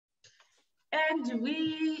And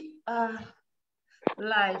we are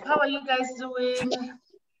live. How are you guys doing?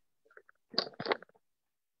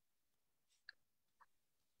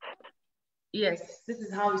 Yes, this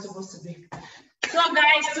is how it's supposed to be. So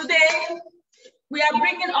guys, today we are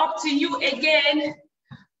bringing up to you again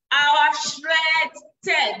our shred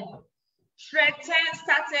 10. Shred 10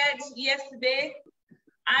 started yesterday,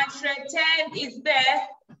 and shred 10 is there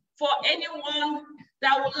for anyone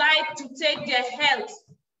that would like to take their health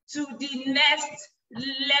to the next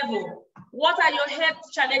level. What are your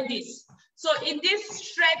health challenges? So in this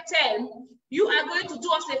shred 10, you are going to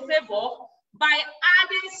do us a favor by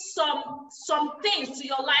adding some things to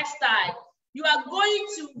your lifestyle. You are going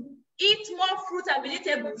to eat more fruit and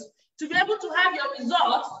vegetables to be able to have your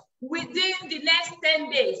results within the next 10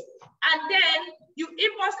 days. And then you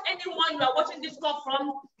inbox anyone you are watching this call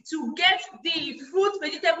from to get the fruit,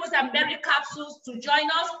 vegetables, and berry capsules to join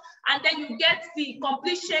us. And then you get the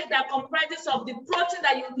complete shake that comprises of the protein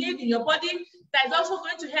that you need in your body that is also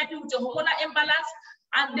going to help you with your hormonal imbalance.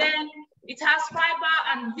 And then it has fiber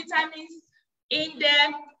and vitamins in there.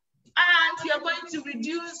 And you're going to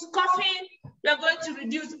reduce caffeine, you're going to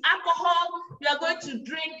reduce alcohol, you're going to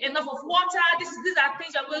drink enough of water. These are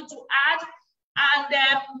things you're going to add. And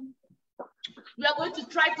we are going to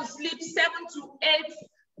try to sleep 7 to 8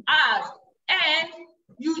 hours. And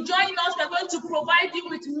you join us, we're going to provide you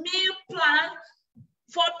with meal plan.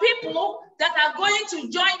 For people that are going to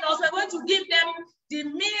join us, we're going to give them the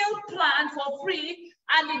meal plan for free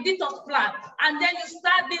and the detox plan. And then you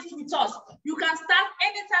start this with us. You can start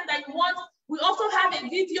anytime that you want. We also have a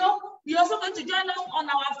video. You're also going to join us on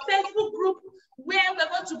our Facebook group where we're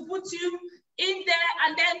going to put you in there,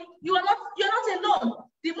 and then you're not alone.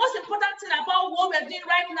 The most important thing about what we're doing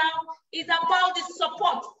right now is about the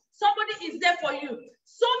support. Somebody is there for you.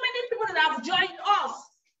 So many people that have joined us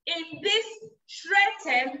in this shred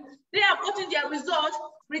 10, they have gotten their results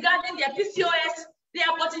regarding their PCOS, they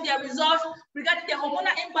have gotten their results regarding their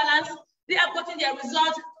hormonal imbalance, they have gotten their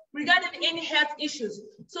results regarding any health issues.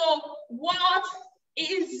 So what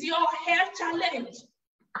is your health challenge?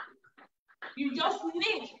 You just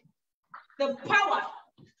need the power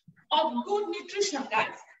of good nutrition,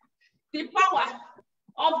 guys. The power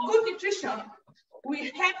of good nutrition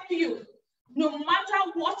will help you no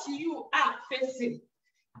matter what you are facing,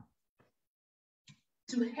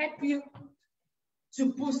 to help you to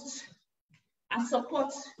boost and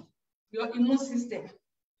support your immune system.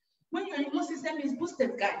 When your immune system is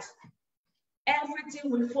boosted, guys, everything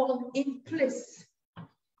will fall in place.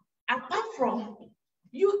 Apart from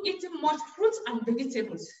you eating much fruits and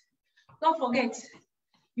vegetables, don't forget,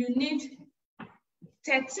 you need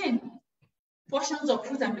 13 portions of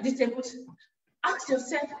fruit and vegetables. Ask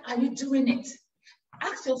yourself, are you doing it?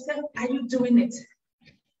 Ask yourself, are you doing it?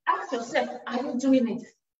 Ask yourself, are you doing it?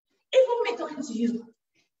 Even me talking to you,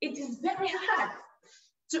 it is very hard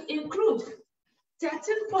to include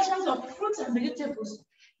 13 portions of fruits and vegetables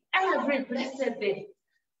every blessed day.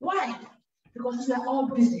 Why? Because we are all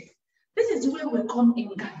busy. This is where we come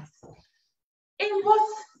in, guys. In what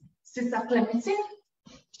Sister Clementine,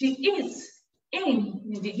 she is in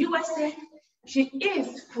the USA, she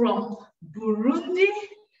is from Burundi,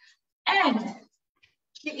 and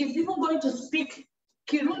she is even going to speak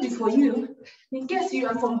Kirundi for you, in case you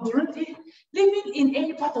are from Burundi, living in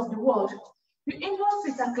any part of the world. You inbox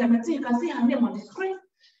Sister Clementine, you can see her name on the screen.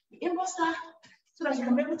 You inbox her so that she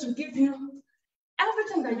can be able to give you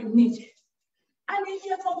everything that you need. And if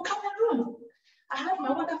you're from Cameroon, I have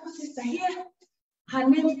my wonderful sister here. Her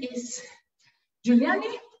name is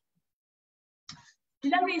Juliani.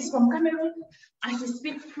 Juliani is from Cameroon and she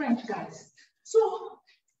speaks French, guys. So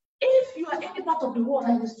if you are any part of the world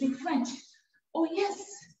and you speak French, oh yes,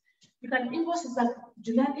 you can inbox Sister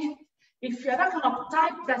Juliani. If you're that kind of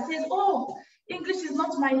type that says, oh, English is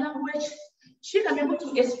not my language, she can be able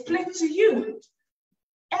to explain to you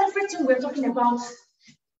everything we're talking about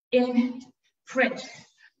in French.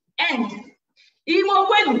 And Igbo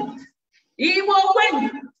when, are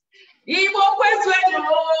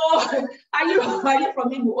you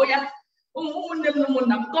from Igbo? Oh yeah,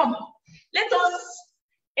 come. Let us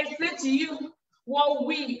explain to you what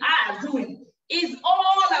we are doing. It's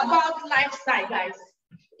all about lifestyle, guys.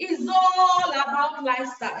 It's all about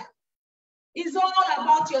lifestyle. It's all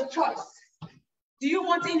about your choice. Do you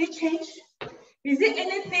want any change? Is there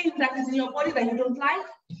anything that is in your body that you don't like?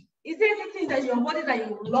 Is there anything that in your body that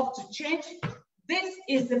you would love to change? This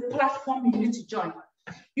is the platform you need to join.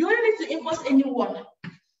 You only need to inbox anyone.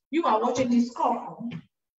 You are watching this call,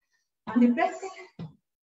 and the person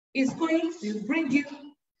is going to bring you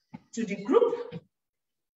to the group.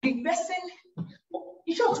 The person,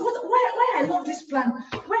 in short, why I love this plan,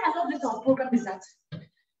 why I love this our program one is that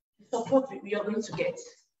support we are going to get.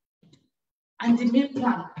 And the meal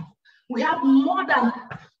plan. We have more than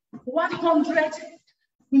 100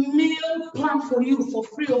 meal plan for you for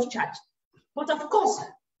free of charge. But of course,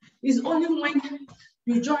 it's only when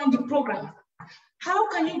you join the program. How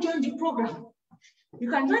can you join the program? You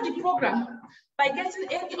can join the program by getting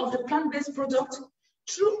any of the plant-based products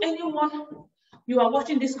through anyone you are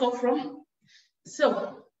watching this call from.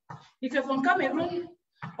 So, if you're from Cameroon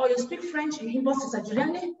or you speak French, you inbox Sister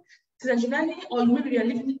Juliani, or maybe you're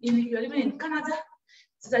living in Canada,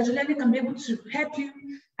 Sister Juliani can be able to help you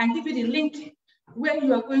and give you the link where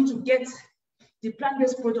you are going to get the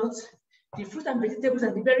plant-based products, the fruit and vegetables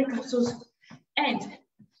and the berry capsules, and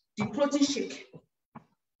the protein shake.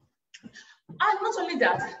 And not only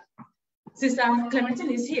that, Sister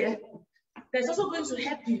Clementine is here. That's also going to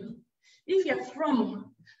help you. If you're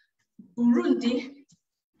from Burundi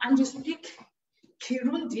and you speak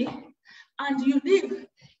Kirundi and you live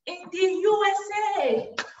in the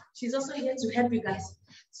USA, she's also here to help you guys.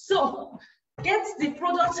 So get the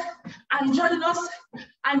product and join us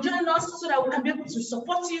so that we can be able to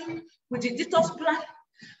support you with the detox plan.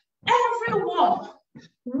 Everyone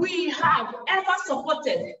we have ever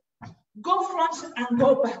supported, go front and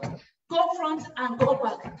go back, go front and go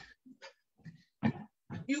back.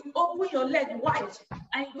 You open your leg wide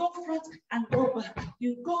and you go front and go back.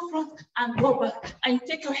 You go front and go back, and you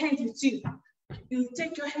take your hands with you. You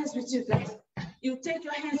take your hands with you, guys. You take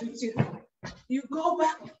your hands with you. You go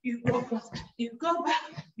back, you go front. You go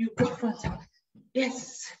back, you go front.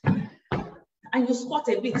 Yes. And you squat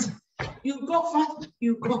a bit. You go front,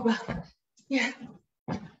 you go back. Yeah.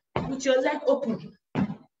 With your leg open.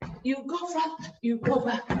 You go front, you go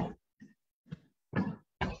back.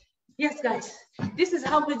 Yes, guys, this is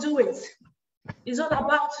how we do it. It's all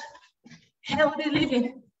about healthy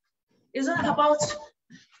living. It's all about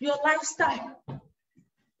your lifestyle.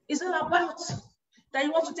 It's all about that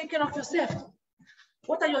you want to take care of yourself.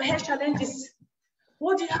 What are your health challenges?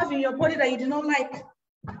 What do you have in your body that you do not like?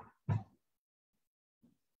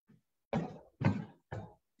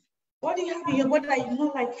 What do you have in your body that you do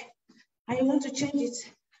not like and you want to change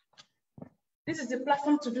it? This is the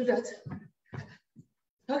platform to do that.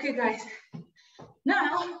 Okay, guys.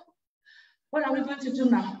 Now, what are we going to do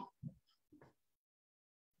now?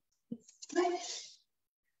 Stretch.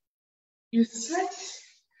 You stretch.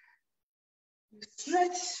 You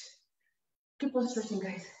stretch. Keep on stretching,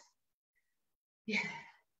 guys. Yeah.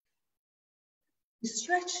 You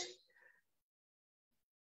stretch.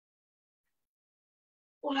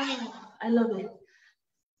 Wow, I love it.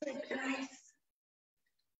 Stretch, guys.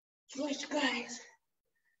 Stretch, guys.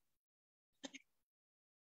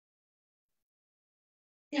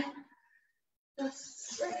 Yeah.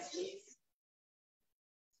 Just stretch it.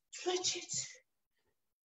 Stretch it.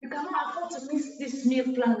 You cannot afford to miss this meal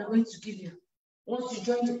plan we're going to give you once you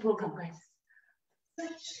join the program, guys.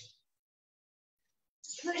 Stretch.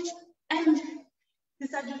 Stretch. And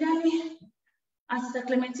Sister Juliani and Sister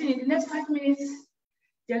Clementine, in the next 5 minutes,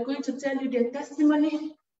 they are going to tell you their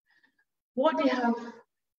testimony, what they have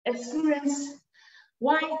experienced,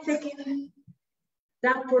 why taking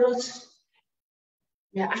that product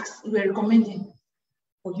we're recommending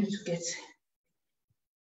for you to get.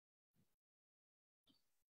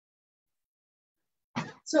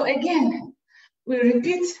 So again, we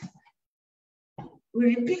repeat.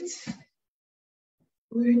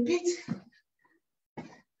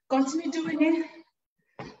 Continue doing it.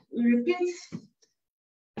 We repeat.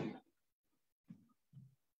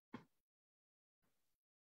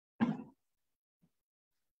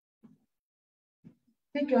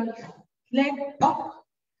 Take your leg up,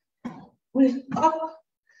 with up.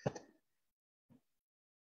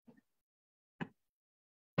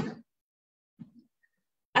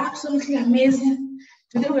 Absolutely amazing.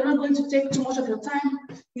 Today we're not going to take too much of your time.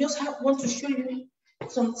 We just want to show you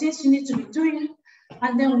some things you need to be doing,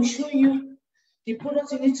 and then we show you the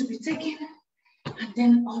products you need to be taking, and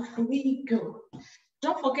then off we go.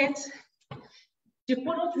 Don't forget the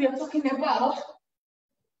products we are talking about.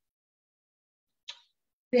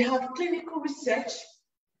 They have clinical research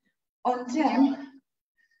on them,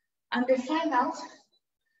 and they find out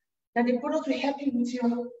that the product will help you with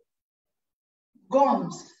your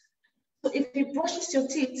gums. So if it brushes your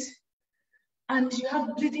teeth and you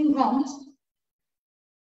have bleeding gums,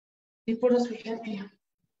 the products will help you.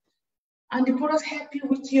 And the products help you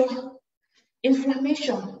with your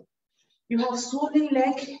inflammation. You have swollen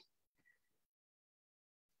leg,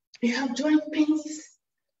 you have joint pains,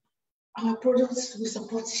 our products will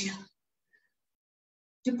support you.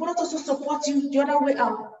 The product also supports you the other way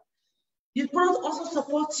out. The product also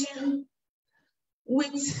supports you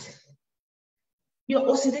with your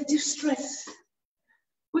oxidative stress,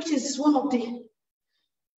 which is one of the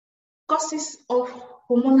causes of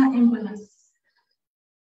hormonal imbalance.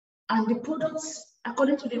 And the products,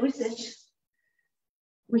 according to the research,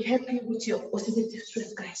 will help you with your oxidative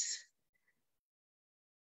stress, guys.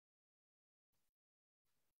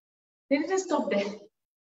 They didn't stop there.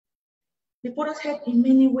 The products help in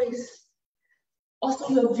many ways. Also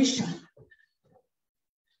your vision.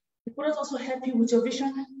 The products also help you with your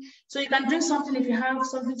vision. So you can drink something if you have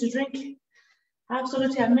something to drink.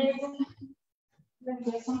 Absolutely amazing. Let's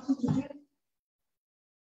get something to drink.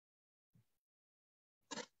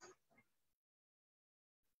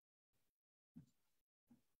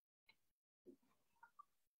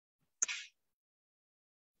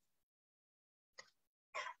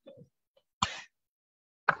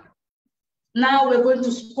 Now we're going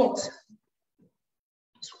to squat.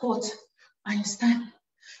 Squat and you stand.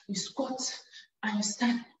 You squat and you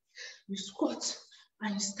stand. You squat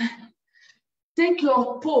and you stand. Take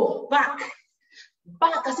your pole back.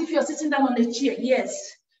 Back as if you're sitting down on a chair.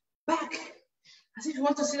 Yes. Back as if you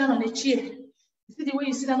want to sit down on a chair. You see the way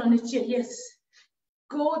you sit down on a chair? Yes.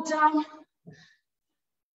 Go down.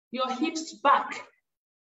 Your hips back.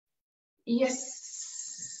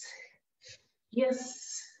 Yes. Yes.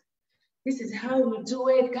 This is how we do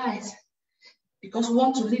it, guys. Because we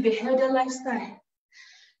want to live a healthier lifestyle.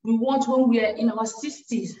 We want, when we are in our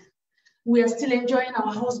 60s, we are still enjoying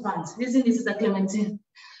our husbands. Listen, this is Sister Clementine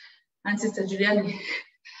and Sister Juliani.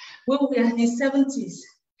 When we are in the 70s,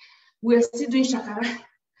 we are still doing shakara.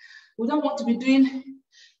 We don't want to be doing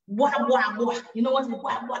wah, wah, wah. You know what?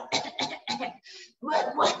 Wah, wah.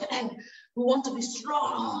 We want to be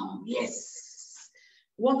strong. Yes.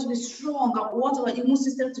 We want to be strong. We want our immune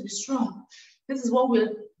system to be strong. This is what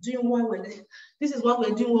we're doing while we're there. This is what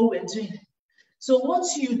we're doing while we're doing. So what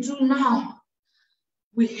you do now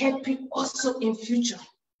will help you also in future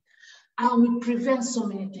and will prevent so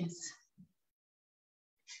many things.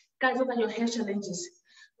 Guys, what are your health challenges?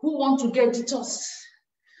 Who want to get detox?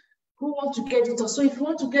 Who want to get detox? So if you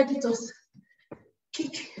want to get detox,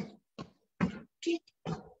 kick, kick,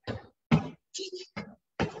 kick,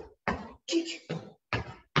 kick,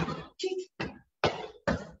 kick,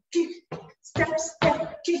 kick, step,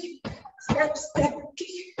 step, kick, step, step,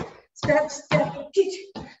 kick, step, step, kick,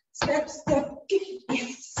 step, step, kick,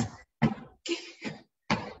 yes, kick,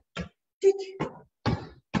 kick,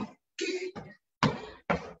 kick,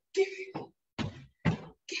 kick,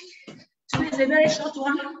 kick. Today is a very short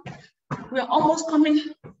one. We are almost coming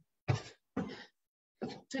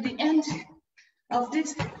to the end of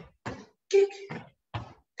this. Kick,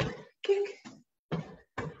 kick,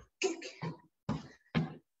 kick.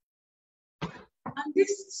 And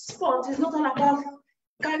this sport is not all about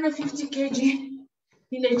carrying 50 kg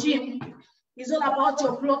in a gym. It's all about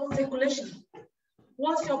your blood circulation.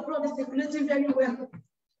 Once your blood is circulating very well,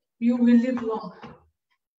 you will live long.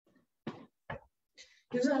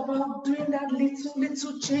 It's all about doing that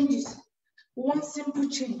little changes. One simple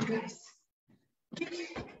change, guys. Kick,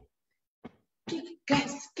 kick,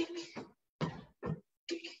 guys, kick,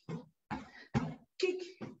 kick, kick,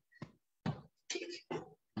 kick.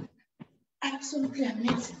 Absolutely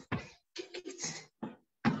amazing. Kick it.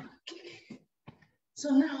 Kick. So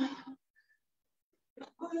now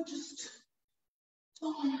you're going to just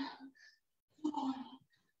turn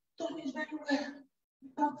it very well. You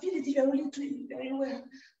can feel it if you're really doing it very well.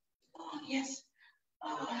 Oh, yes.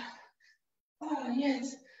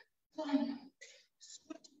 Yes.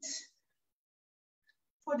 Stretch it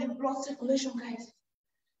for the blood circulation, guys.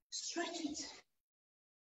 Stretch it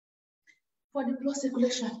for the blood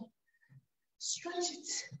circulation. Stretch it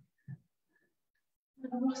for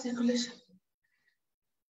the blood circulation.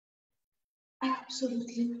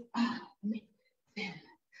 Absolutely amazing. Yeah.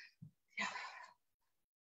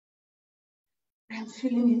 I am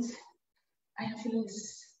feeling it. I am feeling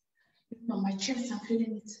this on my chest. I'm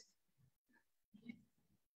feeling it.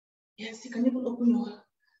 Yes, you can even open your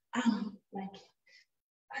arm like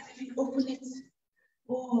as if you open it.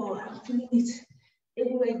 Oh, I'm feeling it.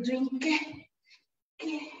 Everywhere doing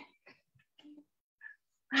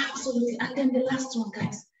absolutely. And then the last one,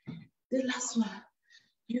 guys. The last one.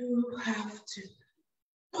 You have to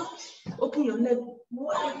touch. Open your leg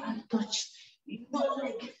wide and touch. Your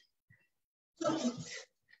leg. Touch it.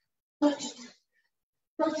 Touch it.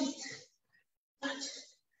 Touch it. Touch it.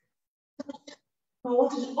 Touch it. I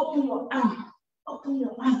want you to open your arm. Open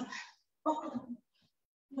your arm. Open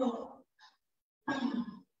your arm.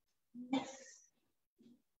 Yes.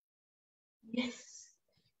 Yes.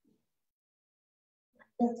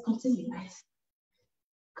 Let's continue, guys.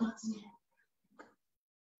 Continue.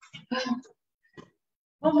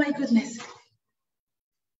 Oh my goodness.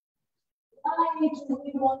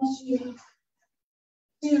 we want you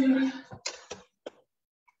to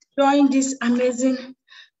join this amazing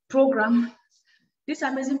program. This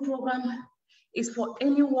amazing program is for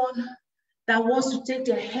anyone that wants to take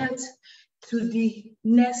their health to the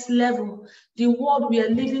next level. The world we are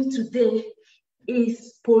living today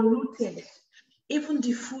is polluted. Even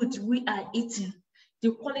the food we are eating,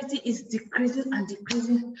 the quality is decreasing and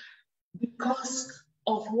decreasing because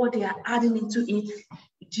of what they are adding into it.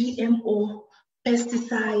 GMO,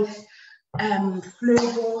 pesticides,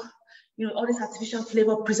 flavor, all these artificial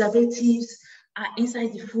flavor, preservatives are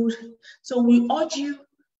inside the food. So we urge you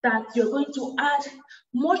that you're going to add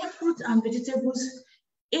much fruit and vegetables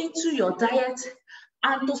into your diet,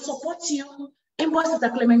 and to support you, inbox Sister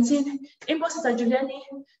Clementine, inbox Sister Juliani,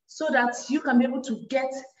 so that you can be able to get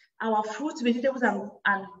our fruits, vegetables,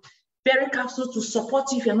 and berry capsules to support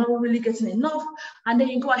you if you're not really getting enough. And then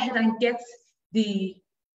you go ahead and get the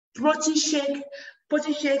protein shake.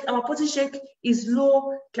 Our protein shake is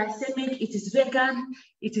low glycemic, it is vegan,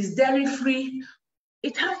 it is dairy-free.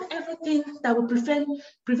 It has everything that will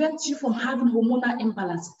prevent you from having hormonal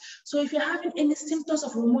imbalance. So if you're having any symptoms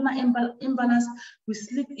of hormonal imbalance with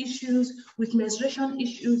sleep issues, with menstruation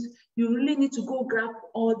issues, you really need to go grab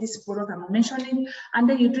all these products I'm mentioning, and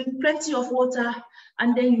then you drink plenty of water,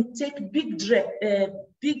 and then you take big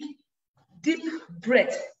deep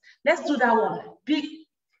breath. Let's do that one. Big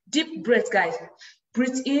deep breath, guys.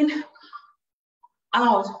 Breathe in,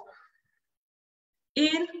 out,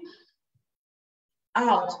 in,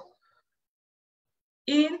 out,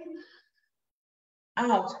 in,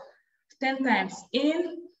 out, 10 times.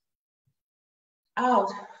 In, out,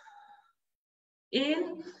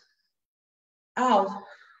 in, out,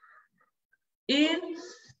 in,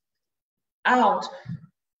 out,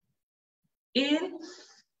 in,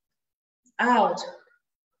 out,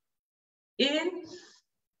 in,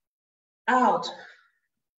 out,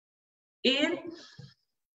 in,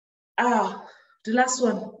 out. The last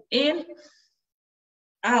one. In,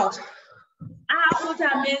 out. What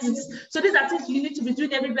amazing. So these are things you need to be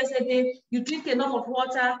doing every blessed day. You drink enough of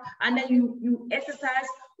water, and then you exercise.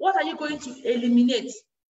 What are you going to eliminate?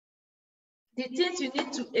 The things you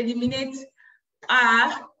need to eliminate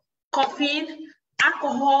are caffeine,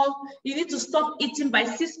 alcohol. You need to stop eating by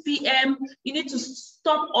 6 p.m. You need to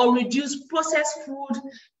stop or reduce processed food,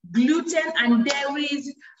 gluten and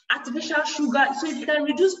dairies, artificial sugar. So if you can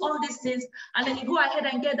reduce all these things, and then you go ahead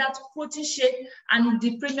and get that protein shake and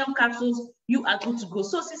the premium capsules, you are good to go.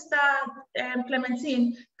 So Sister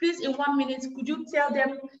Clementine, please, in 1 minute, could you tell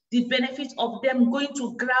them the benefits of them going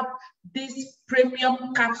to grab these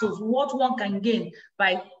premium capsules, what one can gain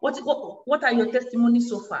by, what are your testimonies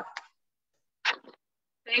so far?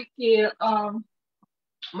 Thank you.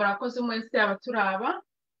 Murakoze mwese abaturaba.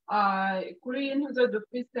 Kuri intuzo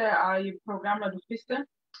dufise iyi programme dufise,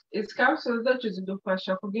 izi capsules zacu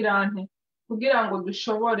zidufasha kugira ngo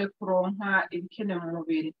dushobore kuronka ibikenewe mu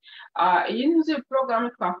mubiri. Iyi ntuzo programme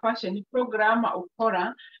twafashe ni programme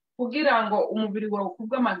ukora kugira ngo umubiri wawe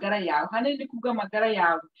kubw'amagara yawe, hanini kubw'amagara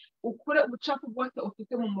yawe, ukure ubucafu bwose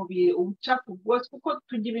ufite mu mubiri, ubucafu bwose, kuko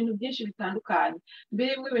tugira ibintu byinshi bitandukanye,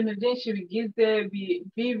 birimo ibintu byinshi bigize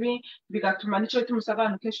bibi bigatuma nicyo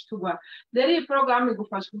tumusagana kenshi tugwa. Rero iyi programme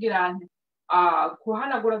igufasha kugira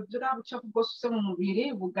kuhanagura bya bucafu bwose ufite mu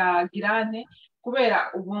mubiri bugagirane,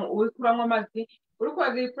 kubera ubu uri kuranywa amazi, uri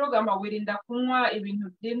kwagira iyi programme wirinda kunywa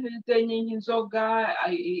ibintu nk'inzoga,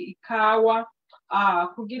 ikawa,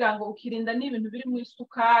 kugira ngo ukirinda n'ibintu biri mu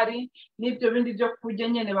isukari n'ibyo bindi byo kurya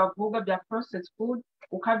nyene bavuga bya processed food,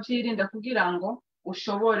 ukabyirinda kugira ngo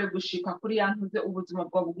ushobore gushika kuri yantuze ubuzima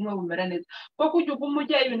bwawe bugumwe bumera neza. Kuko kurya uguma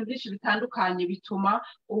urya ibintu byinshi bitandukanye bituma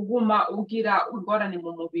uguma ugira urwarane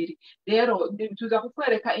mu mubiri. Rero tuza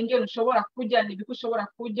kukwereka ingene ushobora kurya, n'ibiki ushobora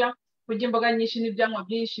kurya imboga nyinshi n'ibyamwa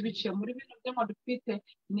byinshi biciye muri bino byamwa dufite,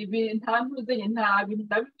 nta bintu na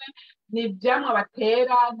bimwe n'ibyamwa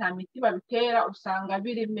batera, nta miti babitera, usanga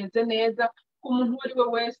bimeze neza ku muntu uwo ari we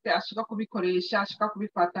wese ashaka kubikoresha, ashaka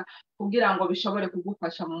kubifata kugira ngo bishobore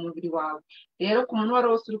kugufasha mu mubiri wawe. Rero ku muntu wari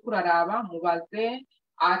wose uri kuraraba, mubaze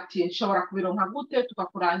ati nshobora kubironka gute,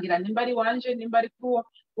 tukakurangira nimba ari wanje nimba ari kuwo,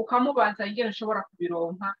 ukamubaza ingene ushobora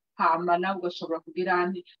kubironka, hama nawe ugashobora kugira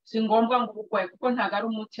nti si ngombwa ngo ubugwaye kuko ntago ari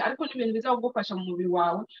umuti, ariko n'ibintu biza kugufasha mu mubiri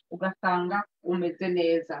wawe ugasanga umeze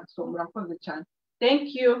neza. So murakoze cyane.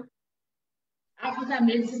 Thank you.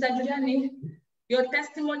 Sister Juliani, your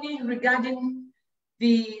testimony regarding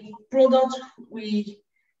the product we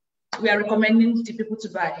are recommending to people to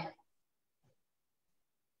buy.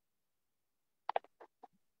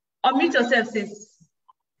 Unmute yourself, sis.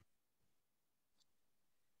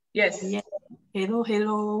 Yes. Yeah.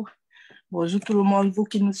 Hello. Bonjour tout le monde, vous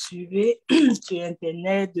qui nous suivez sur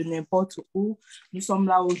Internet, de n'importe où. Nous sommes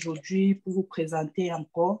là aujourd'hui pour vous présenter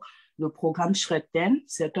encore le programme shred10.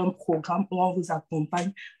 C'est un programme où on vous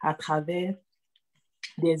accompagne à travers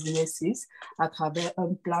des exercices, à travers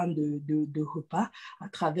un plan de repas, à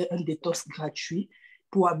travers un détox gratuit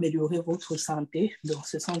pour améliorer votre santé. Donc,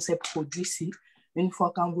 ce sont ces produits-ci. Une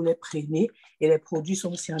fois quand vous les prenez, et les produits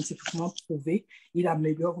sont scientifiquement prouvés, ils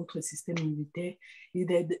améliorent votre système immunitaire,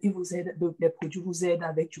 les produits vous aident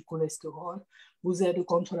avec du cholestérol, vous aident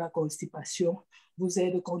contre la constipation, vous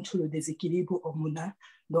aident contre le déséquilibre hormonal.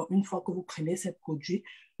 Donc, une fois que vous prenez ces produits,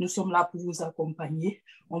 nous sommes là pour vous accompagner.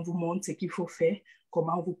 On vous montre ce qu'il faut faire,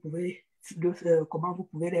 comment vous pouvez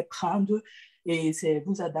les prendre et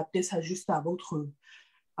vous adapter ça juste à votre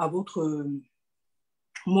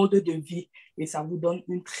mode de vie et ça vous donne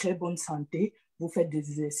une très bonne santé. Vous faites des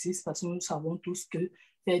exercices parce que nous savons tous que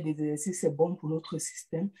faire des exercices, c'est bon pour notre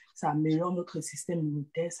système. Ça améliore notre système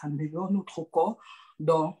immunitaire, ça améliore notre corps.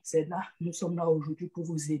 Donc, c'est là, nous sommes là aujourd'hui pour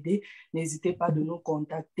vous aider. N'hésitez pas de nous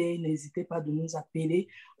contacter, n'hésitez pas de nous appeler.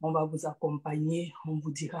 On va vous accompagner, on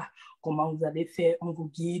vous dira comment vous allez faire, on vous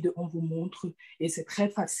guide, on vous montre et c'est très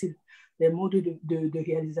facile. Les modes de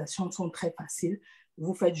réalisation sont très faciles.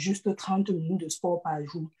 Vous faites juste 30 minutes de sport par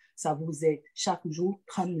jour. Ça vous aide. Chaque jour,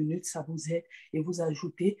 30 minutes, ça vous aide. Et vous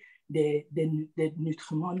ajoutez des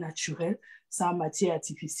nutriments naturels, sans matière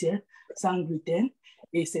artificielle, sans gluten.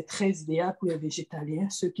 Et c'est très idéal pour les végétaliens.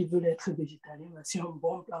 Ceux qui veulent être végétaliens, c'est un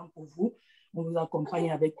bon plan pour vous. On vous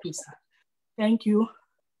accompagne avec tout ça. Thank you.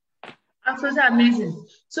 Absolutely amazing.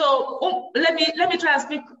 So let me try to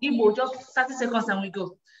speak Igbo just 30 seconds and we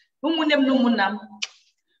go.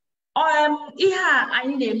 Ihe a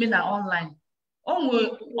anyị na-eme na online o nwere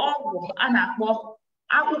ọgwụ a na-akpọ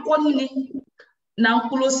akwụkwọ nne na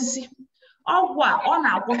mkpụrụ osisi. Ọgwụ a ọ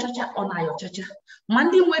na-agwọchacha ọ na-ayọchacha ma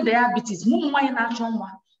ndị nwe diabetes ma ụmụ nwaanyị na-achọ nwa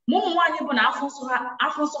ma ụmụ nwaanyị bụ na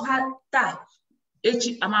afọ nsọ ha taa echi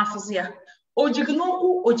amafụzi ya ojigi n'ụkwụ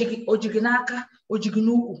ojigi n'aka ojigi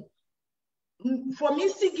n'ụkwụ from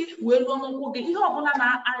isi gị wee ruo n'ụkwụ gị ihe ọbụla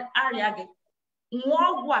na-arịa gị ṅụọ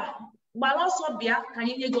ọgwụ a gbara ọsọ bịa ka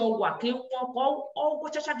anyị nye gị ọgwụ a ka ị kwụọ ka ọ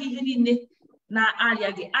gwọchacha gị ihe niile na-arịa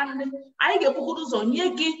gị. Anyị ga-ebugodo ụzọ nye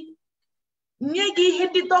gị ihe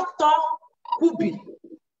ndị dọkịta kwubi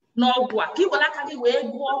n'ọgwụ a ka ị were aka gị wee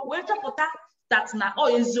gụọ wee chọpụta that na ọ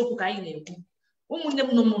eziokwu ka anyị na-ekwu. Ụmụnne m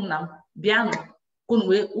na ụmụnna m bịanụ unu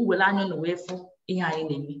wee were anya unu wee fụ ihe anyị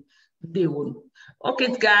na-eme. Ndewo. Okay,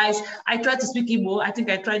 guys, I tried to speak Igbo. I think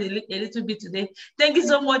I tried a little bit today. Thank you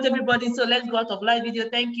so much, everybody. So let's go out of live video.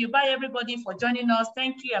 Thank you. Bye, everybody, for joining us.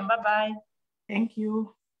 Thank you, and bye-bye. Thank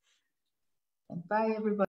you. Bye,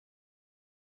 everybody.